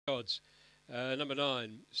odds. Number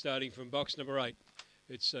 9, starting from box number 8.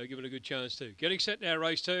 It's given a good chance too. Getting set now,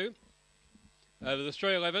 race 2. Over the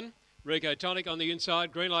 3:11. Rico Tonic on the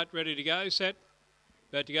inside. Green light ready to go. Set.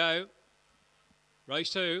 About to go. Race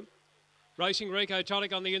 2. Racing Rico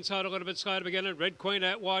Tonic on the inside, a little bit slow to begin. And Red Queen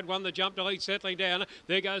out wide, won the jump to lead, settling down.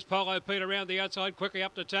 There goes Polo Pete around the outside, quickly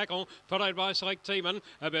up to tackle, followed by Select Teeman.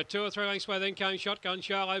 About 2 or 3 lengths away, then came Shotgun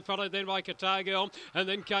Charlo, followed then by Qatar Girl, and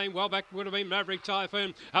then came well back, would have been Maverick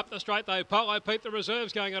Typhoon. Up the straight though, Polo Pete, the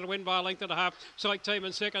reserves going on to win by a length and a half. Select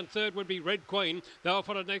Teeman second, third would be Red Queen. They were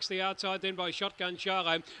followed next to the outside, then by Shotgun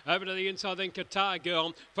Charlo. Over to the inside, then Qatar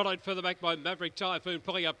Girl, followed further back by Maverick Typhoon,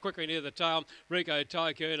 pulling up quickly near the tail. Rico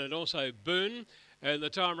Tycoon and also Boone. And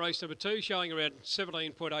the time race number 2 showing around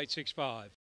 17.865.